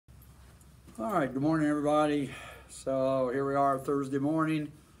All right, good morning, everybody. So here we are Thursday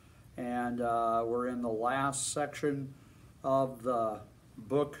morning, and we're in the last section of the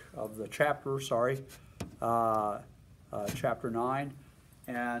book, of the chapter, chapter 9.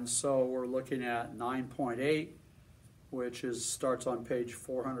 And so we're looking at 9.8, which starts on page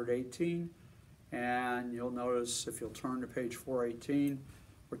 418. And you'll notice, if you'll turn to page 418,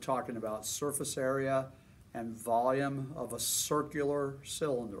 we're talking about surface area and volume of a circular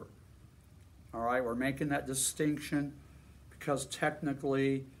cylinder. All right, we're making that distinction because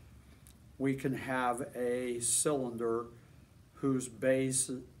technically we can have a cylinder whose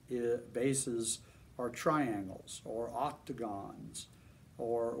bases are triangles or octagons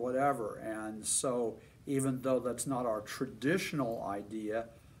or whatever. And so even though that's not our traditional idea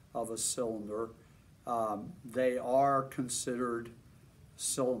of a cylinder, they are considered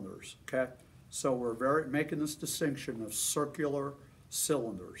cylinders, okay? So we're making this distinction of circular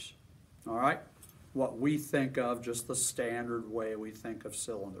cylinders. All right, what we think of, just the standard way we think of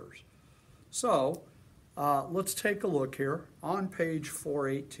cylinders. So let's take a look here on page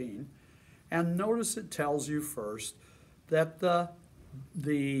 418, and notice it tells you first that the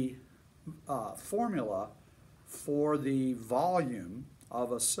formula for the volume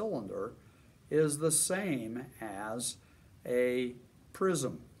of a cylinder is the same as a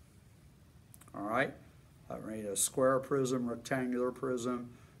prism. All right, I made a square prism, rectangular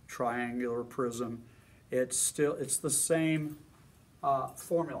prism, triangular prism. It's the same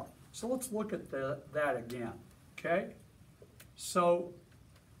formula. So let's look at that again, okay? So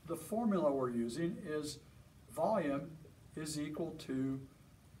the formula we're using is volume is equal to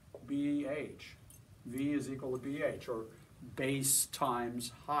BH. V is equal to BH, or base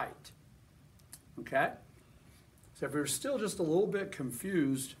times height, okay? So if you're still just a little bit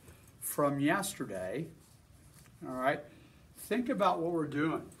confused from yesterday, all right, think about what we're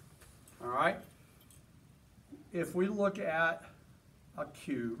doing. All right, if we look at a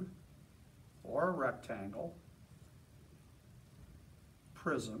cube or a rectangle,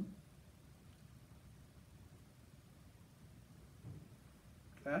 prism,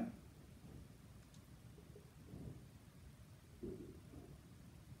 okay,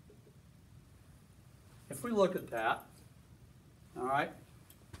 if we look at that, all right,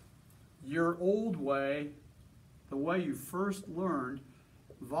 your old way, the way you first learned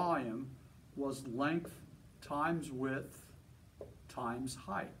volume was length times width times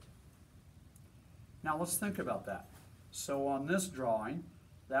height. Now let's think about that. So on this drawing,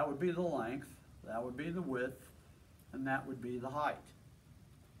 that would be the length, that would be the width, and that would be the height.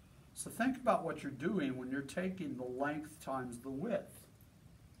 So think about what you're doing when you're taking the length times the width.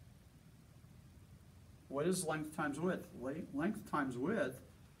 What is length times width? Length times width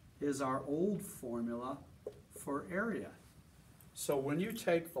is our old formula for area. So when you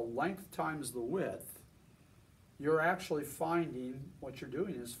take the length times the width, you're actually finding, what you're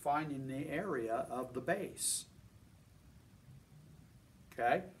doing is finding the area of the base.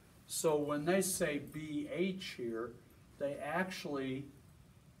 Okay? So when they say BH here, they're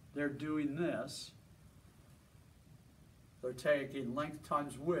doing this. They're taking length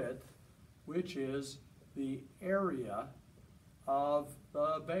times width, which is the area of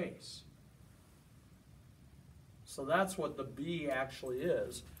the base. So that's what the B actually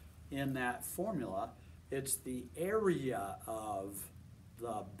is in that formula. It's the area of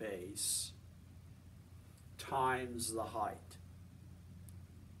the base times the height.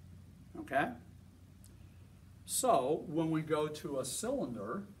 Okay? So when we go to a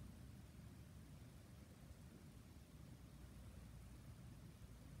cylinder,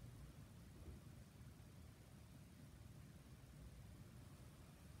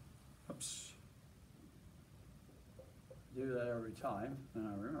 do that every time, and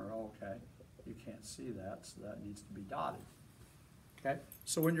I remember, okay, you can't see that, so that needs to be dotted. Okay,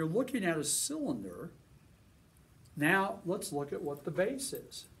 so when you're looking at a cylinder, now let's look at what the base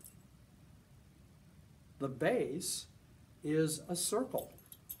is. The base is a circle.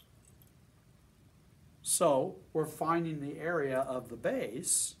 So we're finding the area of the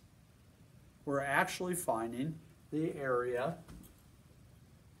base. We're actually finding the area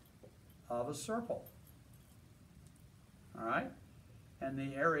of a circle. All right? And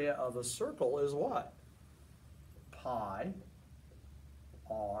the area of a circle is what? Pi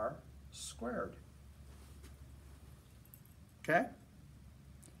r squared. Okay?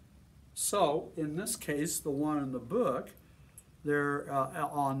 So, in this case, the one in the book, they're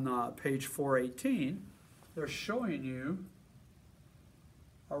on page 418, they're showing you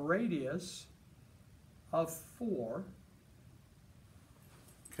a radius of 4,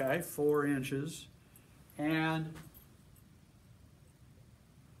 okay, 4 inches, and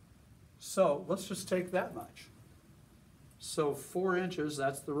So let's just take that much. So 4 inches,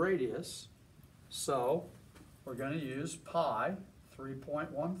 that's the radius. So we're going to use pi,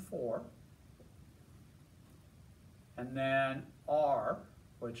 3.14, and then r,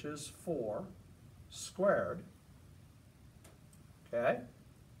 which is 4, squared. Okay?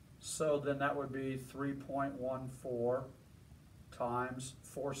 So then that would be 3.14 times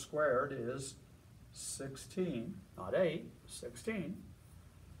 4 squared is 16, not 8, 16.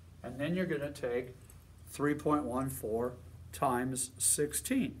 And then you're going to take 3.14 times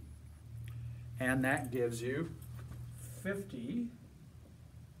 16. And that gives you 50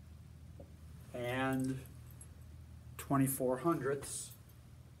 and 24 hundredths,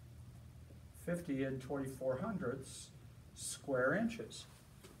 50 and 24 hundredths square inches.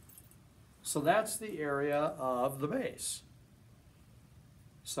 So that's the area of the base.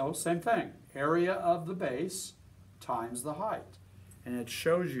 So same thing, area of the base times the height. And it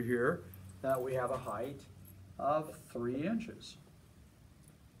shows you here that we have a height of 3 inches.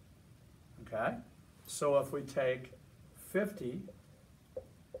 Okay? So if we take 50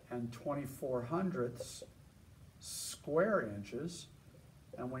 and 24 hundredths square inches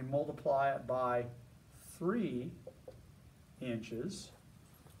and we multiply it by 3 inches,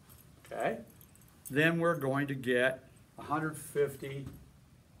 okay, then we're going to get 150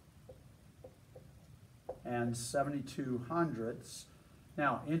 and 72 hundredths.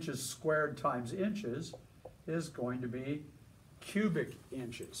 Now, inches squared times inches is going to be cubic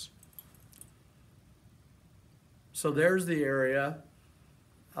inches. So there's the area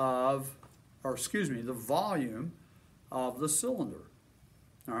of, or excuse me, the volume of the cylinder.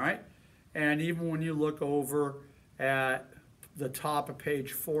 All right? And even when you look over at the top of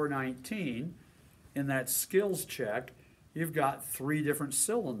page 419, in that skills check, you've got 3 different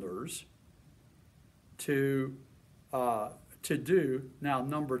cylinders to do. Now,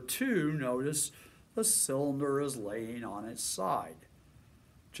 number 2, notice the cylinder is laying on its side.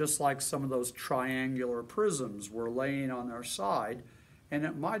 Just like some of those triangular prisms were laying on their side, and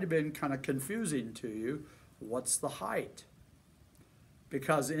it might have been kind of confusing to you, what's the height?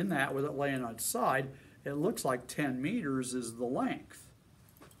 Because in that, with it laying on its side, it looks like 10 meters is the length.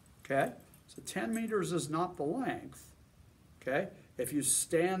 Okay? So 10 meters is not the length. Okay? If you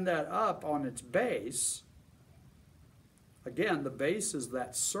stand that up on its base, again, the base is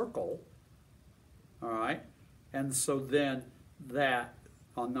that circle, all right? And so then that,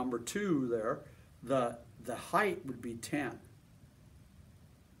 on number 2 there, the height would be 10.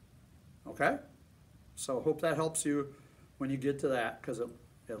 Okay? So hope that helps you when you get to that, because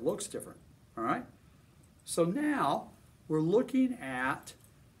it looks different, all right? So now we're looking at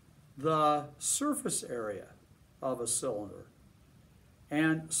the surface area of a cylinder.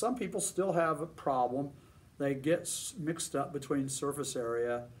 And some people still have a problem. They get mixed up between surface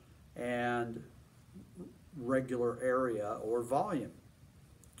area and regular area or volume.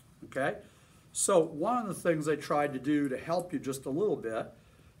 Okay? So one of the things they tried to do to help you just a little bit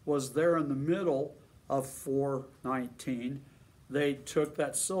was there in the middle of 419, they took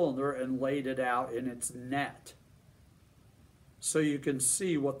that cylinder and laid it out in its net. So you can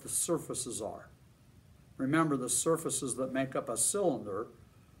see what the surfaces are. Remember, the surfaces that make up a cylinder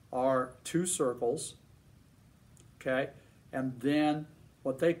are 2 circles, okay? And then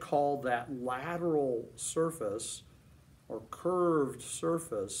what they call that lateral surface or curved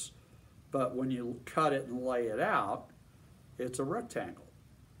surface, but when you cut it and lay it out, it's a rectangle.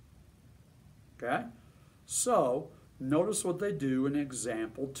 Okay? So, notice what they do in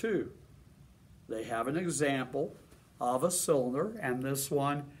example 2. They have an example of a cylinder, and this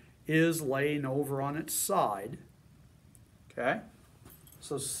one is laying over on its side. Okay?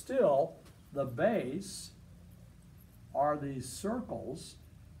 So still, the base are these circles,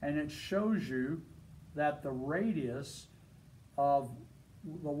 and it shows you that the radius of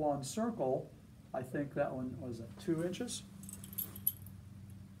the one circle, I think that one was at 2 inches?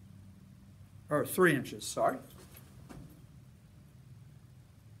 Or 3 inches, sorry.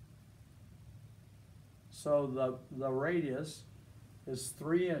 So the radius is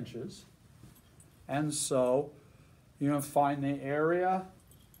 3 inches. And so you're going to find the area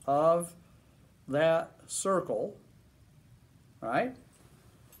of that circle, right?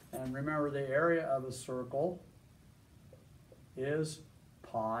 And remember, the area of a circle is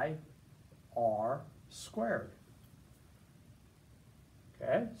pi r squared.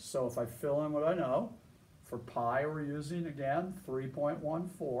 Okay, so if I fill in what I know, for pi we're using, again,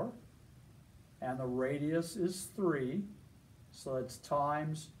 3.14, and the radius is 3, so it's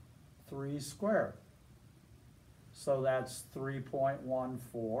times 3 squared. So that's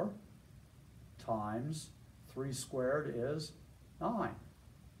 3.14 times 3 squared is 9,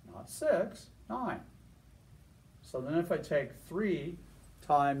 not 6, 9. So then if I take 3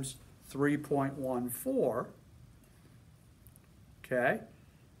 times 3.14, okay,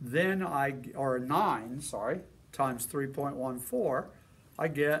 then or 9, sorry, times 3.14, I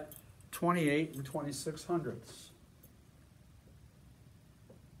get 28 and 26/100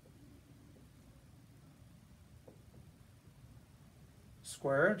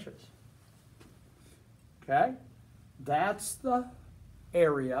 square inches. Okay? That's the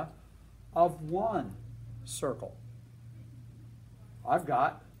area of one circle. I've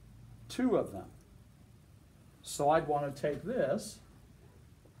got 2 of them. So I'd want to take this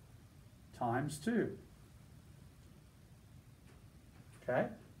times 2. Okay?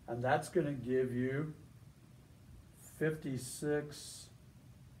 And that's going to give you 56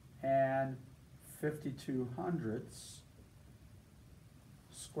 and 52/100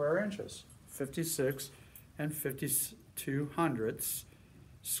 square inches. 56 and 52/100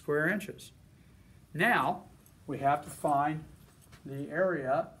 square inches. Now, we have to find the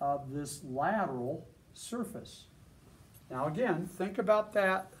area of this lateral surface. Now again, think about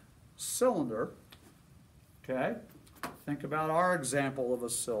that cylinder, okay? Think about our example of a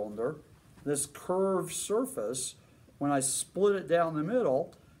cylinder. This curved surface, when I split it down the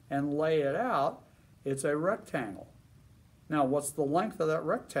middle and lay it out, it's a rectangle. Now, what's the length of that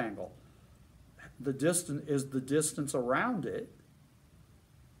rectangle? The distance is the distance around it,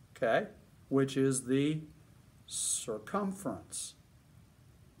 okay, which is the circumference.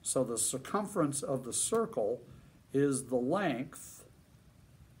 So the circumference of the circle is the length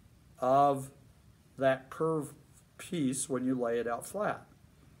of that curved piece when you lay it out flat.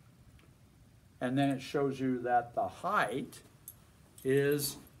 And then it shows you that the height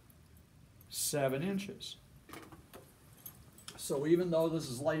is 7 inches. So even though this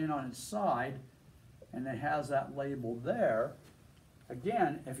is laying on its side and it has that label there,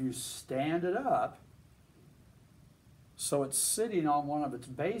 again, if you stand it up so it's sitting on one of its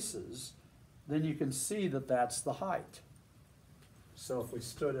bases, then you can see that that's the height. So if we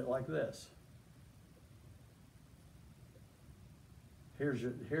stood it like this,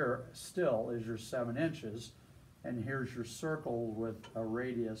 here still is your 7 inches, and here's your circle with a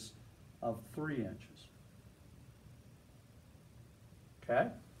radius of 3 inches.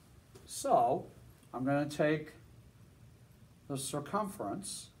 Okay? So I'm going to take the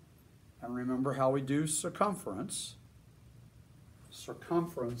circumference, and remember how we do circumference.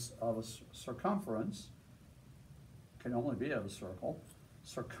 Circumference of a circumference can only be of a circle.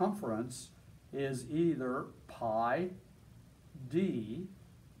 Circumference is either pi d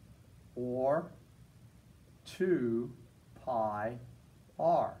or 2 pi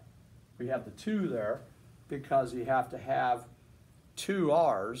r. We have the 2 there because you have to have 2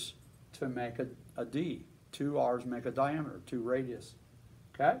 r's to make a d. 2 r's make a diameter, 2 radius.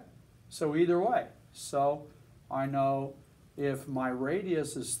 Okay? So either way. So I know if my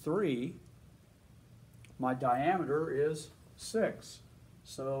radius is 3, my diameter is 6.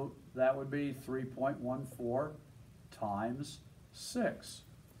 So that would be 3.14 times 6.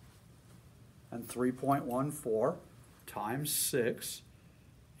 And 3.14 times 6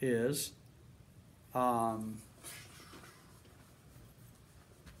 is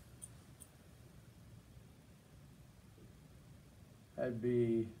that'd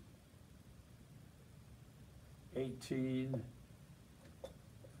be 18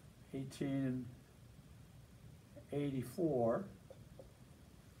 and 84,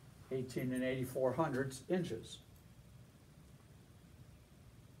 18 and 84/100 inches.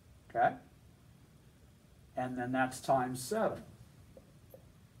 Okay? And then that's times 7.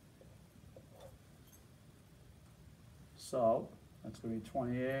 So that's going to be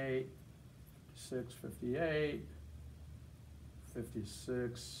 28, 6, 58,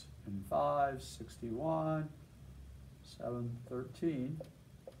 56 and 5, 61, 7, 13.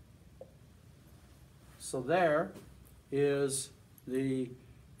 So there is the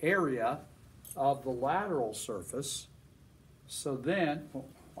area of the lateral surface. So then,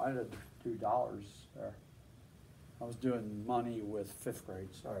 why did I do dollars there? I was doing money with 5th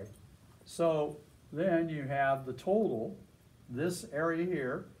grade, sorry. So then you have the total, this area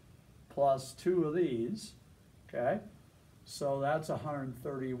here, plus 2 of these, okay? So that's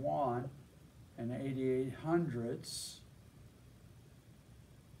 131 and 88/100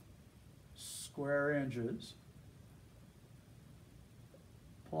 square inches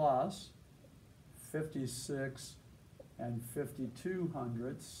plus 56 and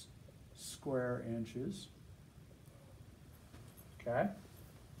 52/100 square inches. Okay?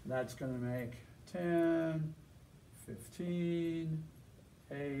 That's going to make 10, 15,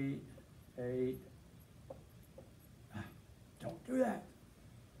 8, 8. Don't do that.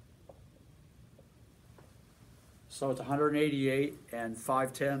 So it's 188 and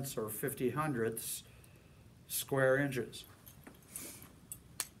 5/10 or 50/100 square inches.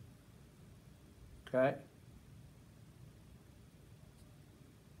 Okay?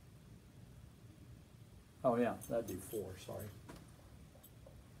 Oh yeah, that'd be 4, sorry.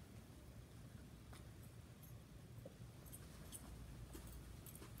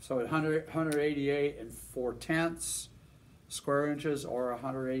 So 188 and 4/10 square inches or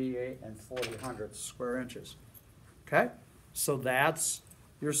 188 and 40/100 square inches. Okay? So that's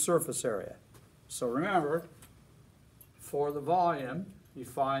your surface area. So remember, for the volume, you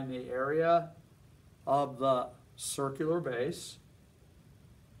find the area of the circular base,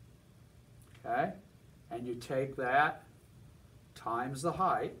 okay? And you take that times the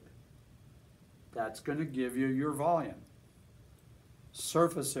height. That's going to give you your volume.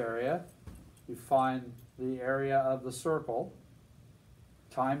 Surface area, you find the area of the circle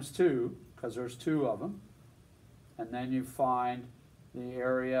times 2, because there's 2 of them. And then you find the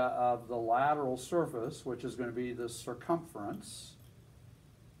area of the lateral surface, which is going to be the circumference,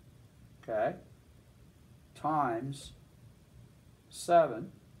 okay, times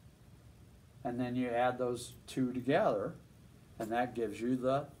 7. And then you add those 2 together, and that gives you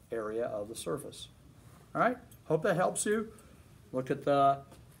the area of the surface. All right, hope that helps you. Look at the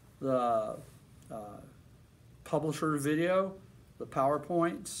publisher video, the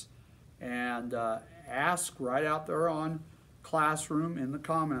PowerPoints, and ask right out there on Classroom in the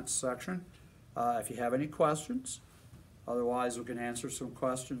comments section if you have any questions. Otherwise, we can answer some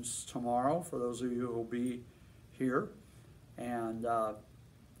questions tomorrow for those of you who will be here. And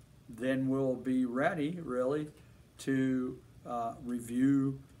then we'll be ready, really, to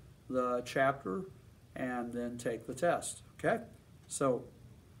review the chapter and then take the test. Okay? So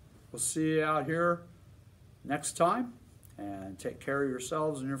we'll see you out here next time, and take care of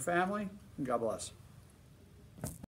yourselves and your family, and God bless.